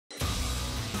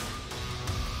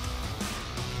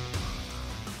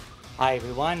Hi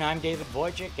everyone, I'm David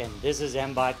Wojcik and this is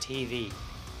MBOT TV.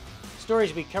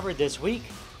 Stories we covered this week: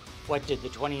 what did the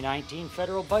 2019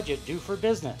 federal budget do for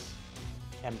business?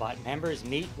 MBOT members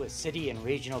meet with city and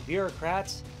regional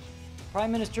bureaucrats.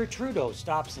 Prime Minister Trudeau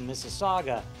stops in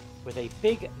Mississauga with a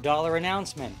big dollar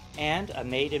announcement, and a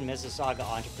Made in Mississauga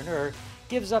entrepreneur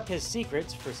gives up his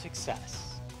secrets for success.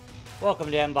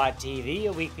 Welcome to MBOT TV,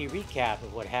 a weekly recap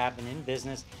of what happened in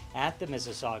business at the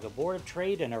Mississauga Board of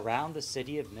Trade and around the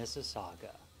city of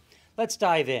Mississauga. Let's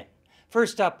dive in.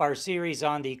 First up, our series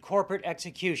on the corporate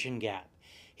execution gap.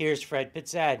 Here's Fred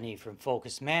Pizzadney from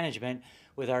Focus Management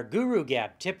with our Guru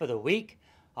Gap tip of the week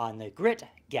on the grit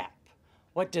gap.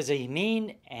 What does it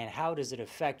mean and how does it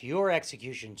affect your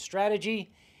execution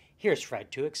strategy? Here's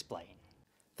Fred to explain.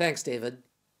 Thanks, David.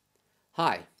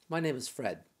 Hi, my name is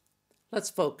Fred. Let's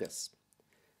focus.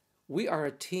 We are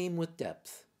a team with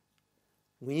depth.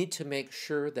 We need to make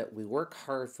sure that we work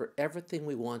hard for everything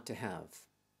we want to have.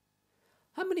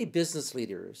 How many business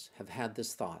leaders have had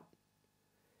this thought?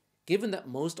 Given that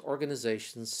most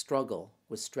organizations struggle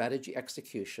with strategy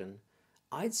execution,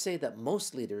 I'd say that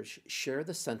most leaders share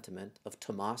the sentiment of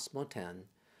Thomas Motin,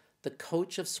 the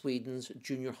coach of Sweden's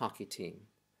junior hockey team,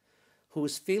 who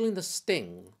is feeling the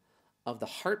sting of the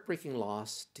heartbreaking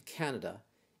loss to Canada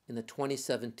in the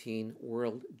 2017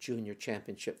 World Junior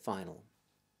Championship final.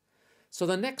 So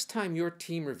the next time your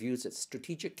team reviews its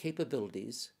strategic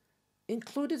capabilities,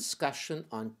 include a discussion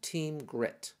on team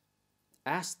grit.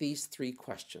 Ask these three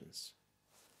questions.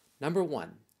 Number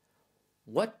one,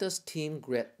 what does team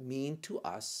grit mean to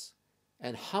us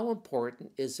and how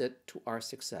important is it to our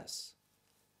success?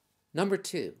 Number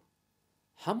two,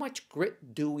 how much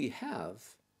grit do we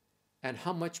have and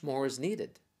how much more is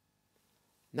needed?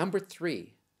 Number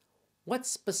three, what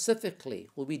specifically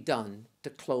will be done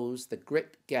to close the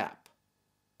grit gap?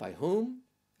 By whom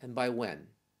and by when?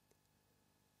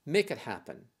 Make it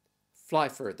happen. Fly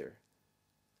further.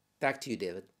 Back to you,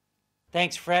 David.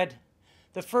 Thanks, Fred.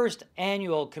 The first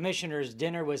annual Commissioners'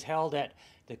 Dinner was held at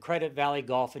the Credit Valley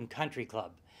Golf and Country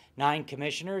Club. 9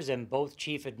 commissioners and both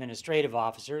chief administrative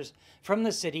officers from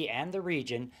the city and the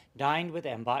region dined with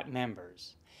MBOT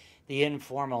members. The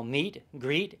informal meet,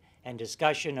 greet, and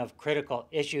discussion of critical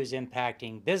issues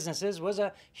impacting businesses was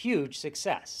a huge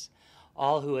success.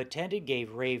 All who attended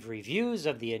gave rave reviews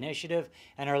of the initiative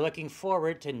and are looking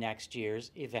forward to next year's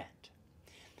event.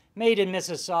 Made in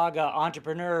Mississauga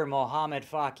entrepreneur Mohammed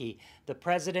Faki, the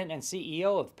president and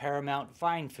CEO of Paramount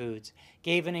Fine Foods,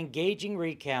 gave an engaging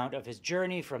recount of his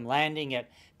journey from landing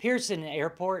at Pearson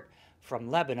Airport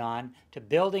from Lebanon to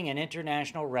building an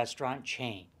international restaurant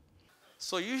chain.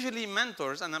 So usually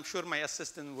mentors, and I'm sure my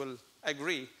assistant will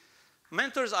agree,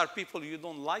 mentors are people you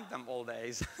don't like them all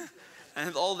days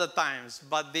and all the times,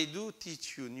 but they do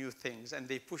teach you new things and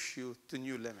they push you to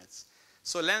new limits.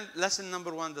 So lesson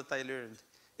number one that I learned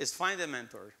is find a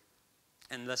mentor.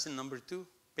 And lesson number two,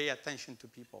 pay attention to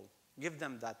people. Give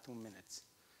them that 2 minutes.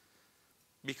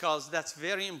 Because that's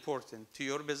very important to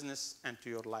your business and to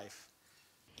your life.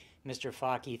 Mr.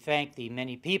 Faki thanked the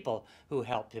many people who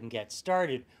helped him get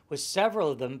started, with several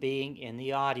of them being in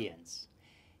the audience.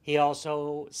 He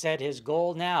also said his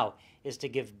goal now is to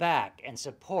give back and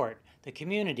support the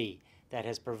community that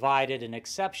has provided an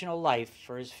exceptional life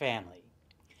for his family.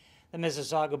 The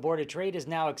Mississauga Board of Trade is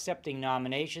now accepting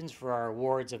nominations for our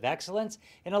Awards of Excellence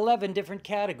in 11 different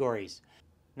categories.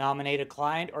 Nominate a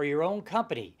client or your own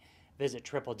company. Visit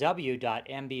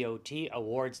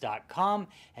www.mbotawards.com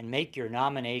and make your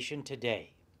nomination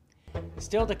today.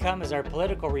 Still to come is our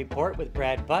political report with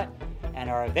Brad Butt and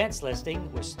our events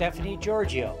listing with Stephanie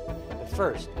Giorgio. But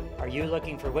first, are you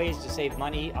looking for ways to save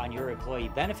money on your employee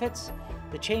benefits?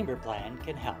 The Chamber Plan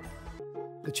can help.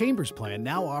 The Chamber's plan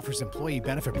now offers employee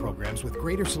benefit programs with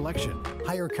greater selection,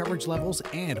 higher coverage levels,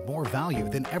 and more value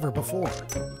than ever before.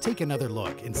 Take another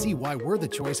look and see why we're the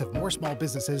choice of more small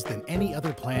businesses than any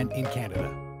other plan in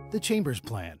Canada. The Chamber's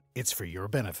plan. It's for your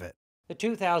benefit. The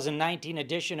 2019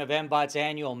 edition of MBOT's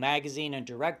annual magazine and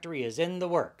directory is in the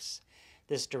works.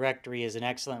 This directory is an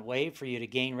excellent way for you to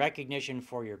gain recognition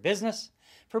for your business.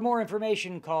 For more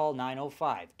information, call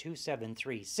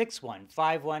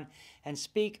 905-273-6151 and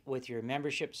speak with your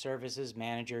Membership Services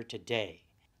Manager today.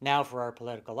 Now for our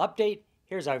political update,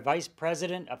 here's our Vice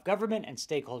President of Government and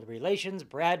Stakeholder Relations,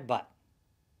 Brad Butt.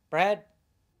 Brad?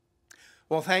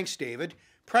 Well, thanks, David.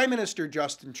 Prime Minister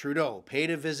Justin Trudeau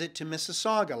paid a visit to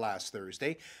Mississauga last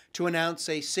Thursday to announce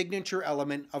a signature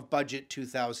element of Budget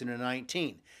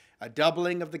 2019, a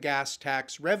doubling of the gas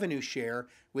tax revenue share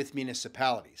with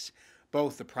municipalities.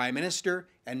 Both the Prime Minister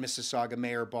and Mississauga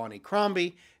Mayor Bonnie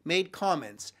Crombie made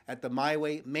comments at the My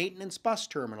Way maintenance bus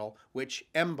terminal, which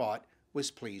MBOT was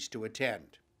pleased to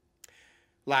attend.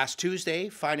 Last Tuesday,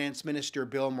 Finance Minister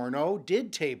Bill Morneau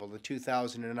did table the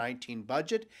 2019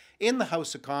 budget in the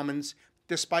House of Commons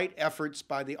despite efforts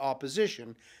by the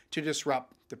opposition to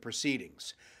disrupt the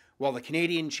proceedings. While the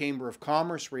Canadian Chamber of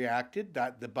Commerce reacted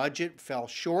that the budget fell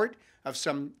short of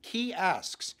some key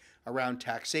asks around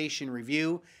taxation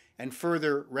review and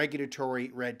further regulatory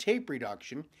red tape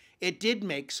reduction, it did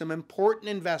make some important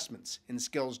investments in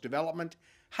skills development,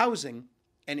 housing,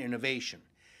 and innovation.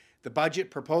 The budget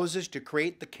proposes to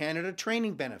create the Canada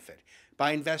Training Benefit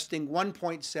by investing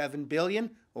 $1.7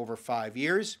 billion over 5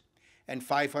 years and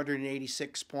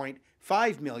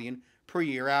 $586.5 million per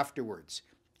year afterwards.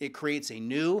 It creates a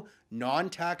new,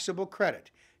 non-taxable credit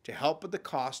to help with the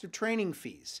cost of training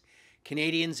fees.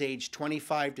 Canadians aged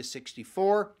 25 to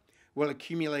 64 will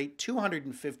accumulate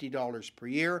 $250 per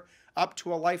year, up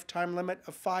to a lifetime limit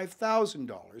of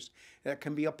 $5,000 that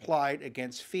can be applied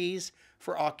against fees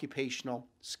for occupational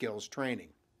skills training.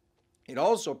 It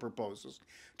also proposes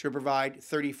to provide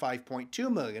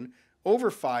 $35.2 million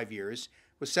over 5 years,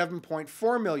 with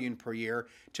 $7.4 million per year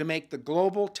to make the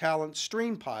Global Talent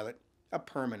Stream Pilot a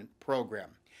permanent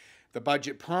program. The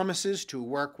budget promises to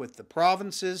work with the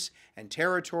provinces and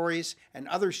territories and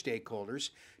other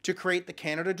stakeholders to create the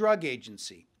Canada Drug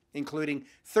Agency, including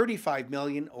 $35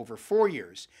 million over 4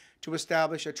 years to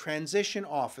establish a transition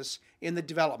office in the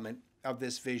development of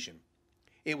this vision.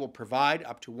 It will provide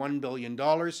up to $1 billion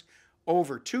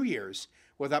over 2 years,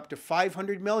 with up to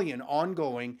 $500 million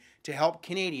ongoing to help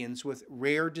Canadians with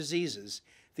rare diseases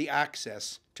the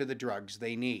access to the drugs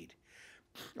they need.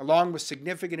 Along with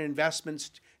significant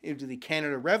investments into the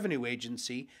Canada Revenue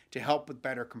Agency to help with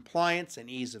better compliance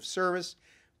and ease of service,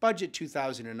 Budget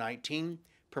 2019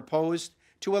 proposed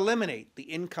to eliminate the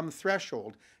income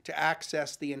threshold to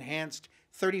access the enhanced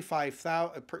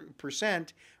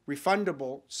 35%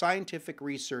 refundable scientific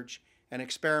research and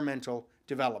experimental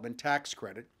development tax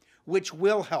credit, which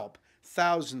will help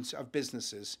thousands of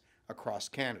businesses across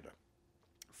Canada.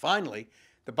 Finally,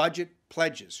 the budget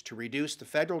pledges to reduce the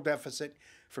federal deficit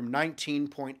from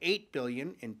 $19.8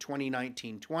 billion in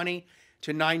 2019-20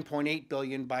 to $9.8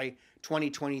 billion by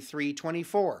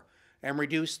 2023-24, and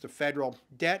reduce the federal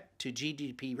debt to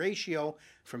GDP ratio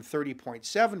from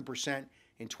 30.7%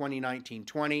 in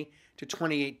 2019-20 to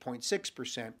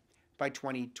 28.6% by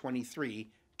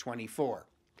 2023-24.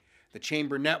 The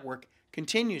Chamber network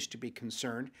continues to be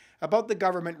concerned about the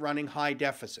government running high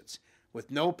deficits,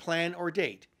 with no plan or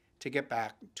date to get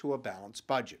back to a balanced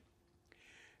budget.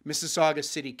 Mississauga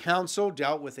City Council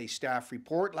dealt with a staff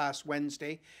report last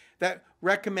Wednesday that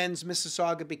recommends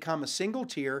Mississauga become a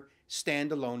single-tier,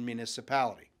 standalone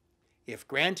municipality. If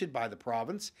granted by the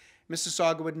province,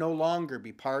 Mississauga would no longer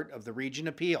be part of the Region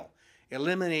Appeal,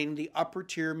 eliminating the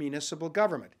upper-tier municipal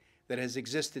government that has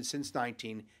existed since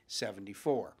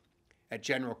 1974. At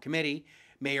General Committee,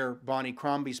 Mayor Bonnie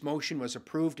Crombie's motion was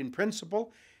approved in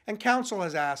principle, and Council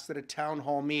has asked that a town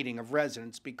hall meeting of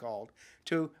residents be called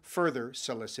to further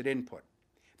solicit input.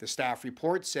 The staff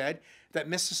report said that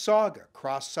Mississauga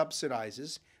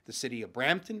cross-subsidizes the City of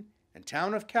Brampton and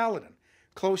Town of Caledon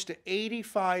close to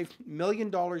 $85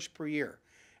 million per year,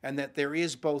 and that there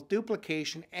is both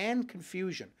duplication and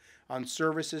confusion on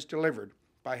services delivered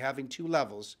by having two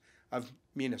levels of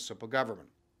municipal government.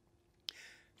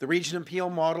 The Region Appeal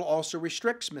model also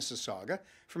restricts Mississauga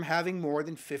from having more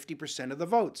than 50% of the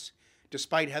votes,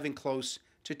 despite having close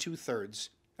to 2/3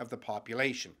 of the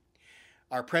population.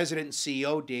 Our President and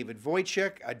CEO, David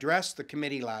Wojcik, addressed the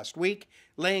committee last week,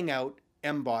 laying out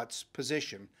MBOT's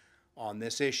position on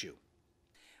this issue.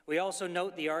 We also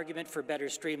note the argument for better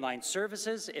streamlined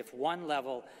services if one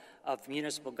level of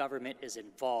municipal government is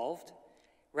involved,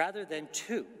 rather than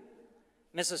two.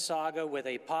 Mississauga, with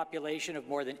a population of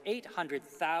more than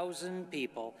 800,000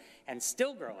 people and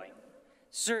still growing,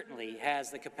 certainly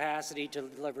has the capacity to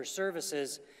deliver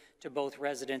services to both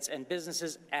residents and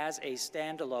businesses as a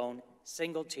standalone,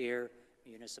 single-tier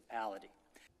municipality.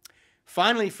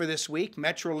 Finally, for this week,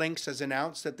 Metrolinx has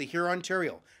announced that the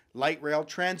Hurontario Light Rail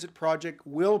Transit Project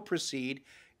will proceed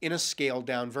in a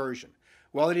scaled-down version.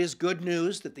 While it is good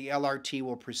news that the LRT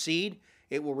will proceed,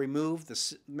 it will remove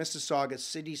the Mississauga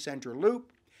City Centre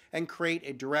Loop and create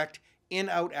a direct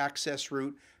in-out access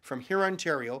route from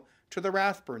Hurontario to the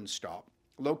Rathburn stop,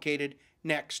 located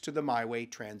next to the MyWay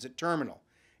Transit Terminal.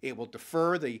 It will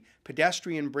defer the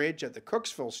pedestrian bridge at the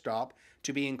Cooksville stop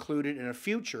to be included in a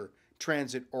future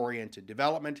transit-oriented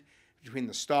development between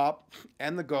the stop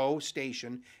and the GO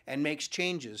station, and makes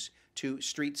changes to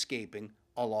streetscaping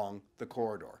along the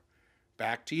corridor.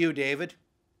 Back to you, David.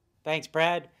 Thanks,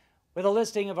 Brad. With a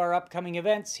listing of our upcoming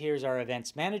events, here's our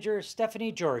events manager,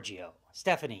 Stephanie Giorgio.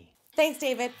 Stephanie. Thanks,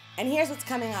 David. And here's what's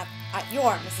coming up at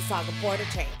your Mississauga Board of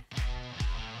Trade.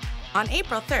 On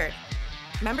April 3rd,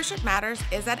 Membership Matters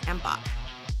is at MBOT,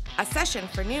 a session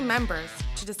for new members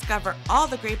to discover all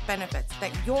the great benefits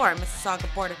that your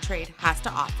Mississauga Board of Trade has to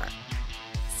offer.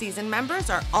 Seasoned members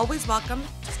are always welcome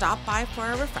to stop by for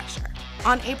a refresher.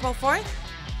 On April 4th,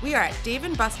 we are at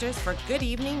Dave & Buster's for Good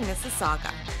Evening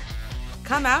Mississauga.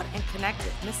 Come out and connect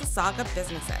with Mississauga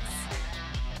businesses.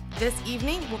 This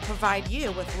evening will provide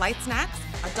you with light snacks,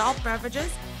 adult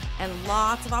beverages, and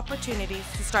lots of opportunities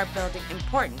to start building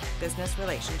important business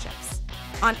relationships.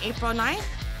 On April 9th,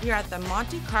 we are at the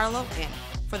Monte Carlo Inn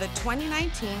for the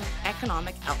 2019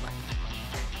 Economic Outlook.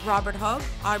 Robert Hogue,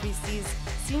 RBC's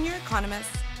senior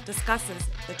economist, discusses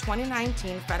the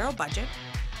 2019 federal budget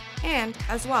and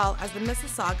as well as the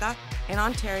Mississauga and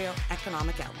Ontario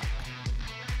Economic Outlook.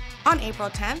 On April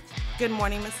 10th, Good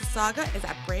Morning Mississauga is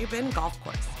at Braybin Golf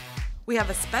Course. We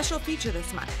have a special feature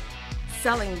this month,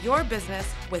 selling your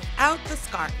business without the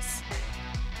scars.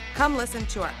 Come listen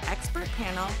to our expert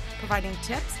panel providing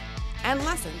tips and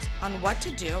lessons on what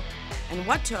to do and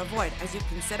what to avoid as you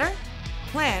consider,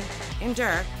 plan,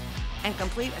 endure, and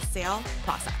complete a sale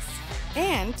process.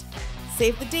 And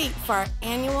save the date for our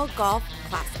annual Golf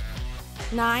Classic,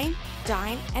 9,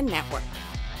 Dine, and Network.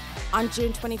 On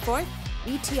June 24th,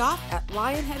 we tee off at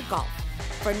Lionhead Golf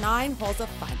for 9 holes of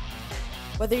fun.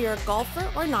 Whether you're a golfer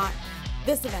or not,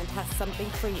 this event has something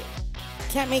for you.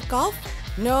 Can't make golf?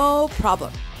 No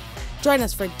problem. Join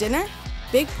us for dinner,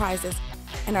 big prizes,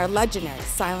 and our legendary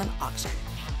silent auction.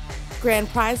 Grand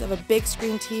prize of a big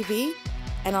screen TV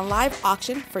and a live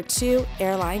auction for 2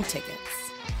 airline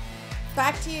tickets.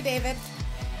 Back to you, David.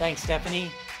 Thanks,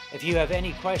 Stephanie. If you have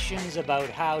any questions about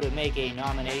how to make a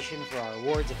nomination for our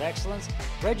Awards of Excellence,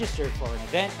 register for an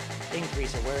event,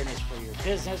 increase awareness for your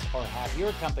business, or have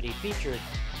your company featured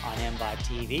on MBOT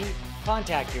TV,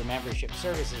 contact your membership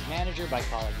services manager by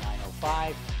calling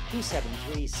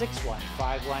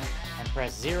 905-273-6151 and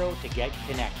press 0 to get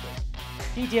connected.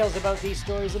 Details about these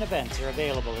stories and events are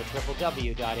available at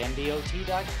www.mbot.com.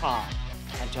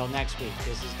 Until next week,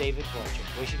 this is David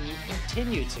Wojcik wishing you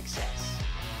continued success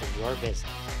in your business.